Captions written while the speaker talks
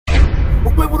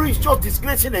Okpebholo is just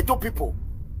disgracing Edo people.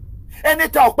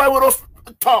 Anytime Okpebholo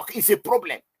talk is a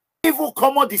problem. Even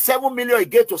come on the 7 million he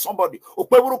gave to somebody,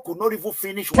 Okpebholo could not even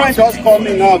finish. Friend just called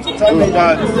me now to tell me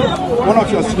that one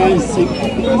of your students is sick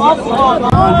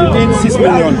and you need 6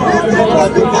 million.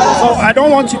 So I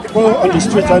don't want you to go on the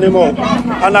street anymore,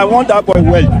 and I want that boy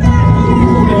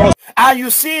well. And you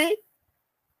see,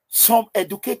 some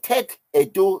educated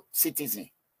Edo citizen,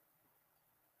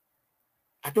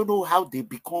 I don't know how they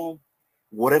become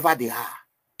whatever they are.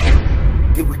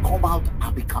 They will come out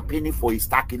and be campaigning for a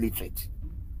stark illiterate.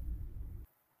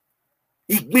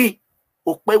 Igbi,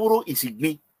 Okpebholo is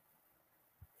Igbi.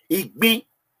 Igbi.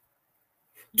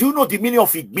 Do you know the meaning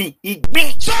of Igbi?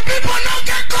 Igbi. Some people don't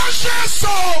get conscious, so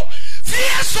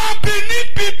fear some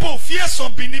beneath people. Fear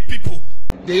some beneath people.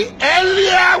 The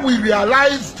earlier we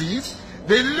realize this,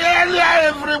 the earlier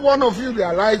every one of you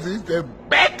realizes, the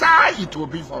better it will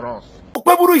be for us.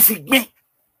 Okpebholo is Igbi.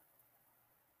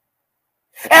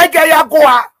 Ege ya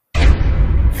goa.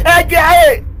 Ege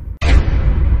ae.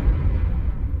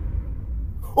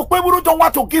 Okpebholo don't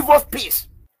want to give us peace.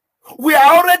 We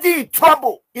are already in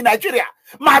trouble in Nigeria.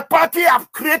 My party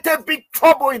have created big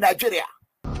trouble in Nigeria.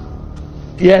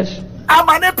 Yes. I'm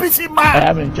an APC man. I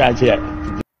am in charge here.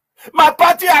 My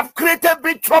party have created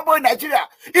big trouble in Nigeria.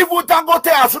 Even Dangote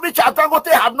as rich as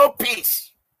Dangote have no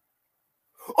peace.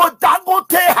 Oh,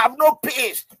 Dangote have no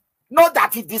peace. Not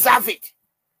that he deserves it,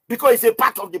 because it's a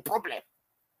part of the problem.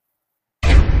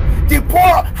 The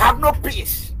poor have no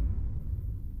peace.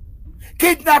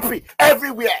 Kidnapping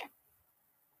everywhere.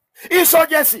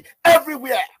 Insurgency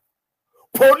everywhere.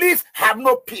 Police have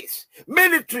no peace.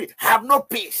 Military have no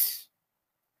peace.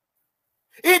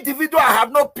 Individuals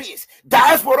have no peace.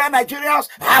 Diaspora Nigerians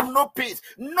have no peace.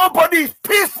 Nobody is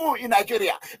peaceful in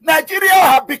Nigeria. Nigeria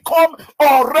have become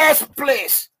a rest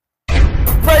place.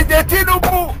 President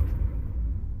Tinubu,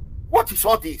 what is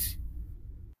all this?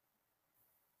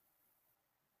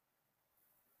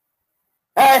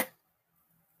 Eh?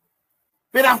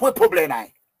 But I'm what problem now?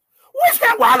 Which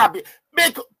can wahala be?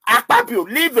 Make Akpabio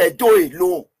leave Edo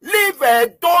alone. Leave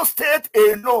Edo State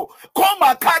alone. Come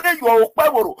and carry your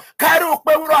Okpebholo. Carry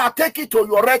Okpebholo and take it to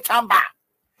your red chamber.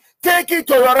 Take it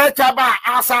to your red chamber and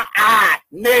answer aye,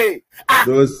 nay.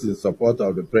 Those in support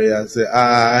of the prayer say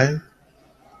aye.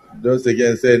 Those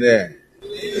against say nay.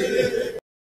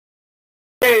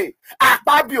 Hey,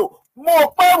 Akpabio,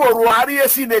 mo Okpebholo ari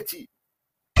Senate.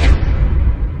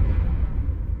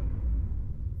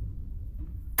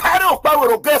 Carry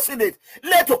Okpebholo get Senate.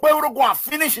 Let Okpebholo go and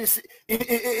finish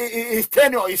his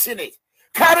tenure in Senate.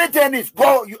 Carry tennis,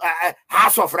 go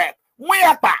House of Rep.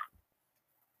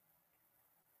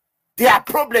 They are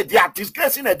problem. They are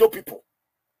disgracing Edo people.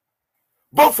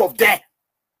 Both of them.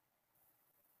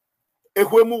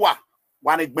 Ehwemuwa,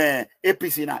 one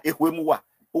APC na Ehwemuwa,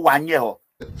 uwanyeho.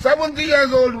 70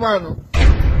 years old man.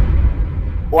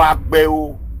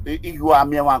 Oagbeo, you are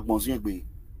me one gonzingbe.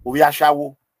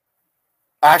 Oviashawo.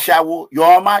 Ashawo,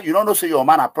 your man, you don't know say your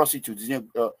man a prostitute,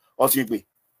 Ozigbe.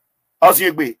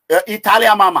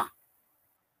 Italian mama.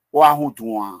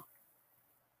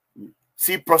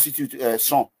 See prostitute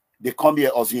son, they come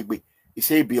here Ozigbe. He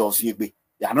say be Ozigbe.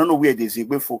 I don't know where they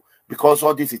Zigbe for, because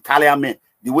all these Italian men,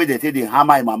 the way they take the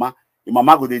hammer in mama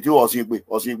go they do Ozigbe.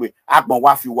 Agbon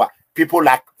wafiwa. People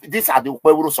like these are the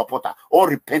Okpebholo supporters, all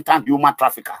repentant human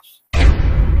traffickers.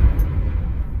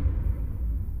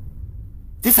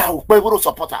 These are Okpebholo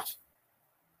supporters.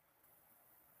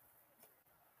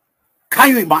 Can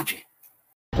you imagine?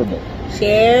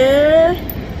 Share.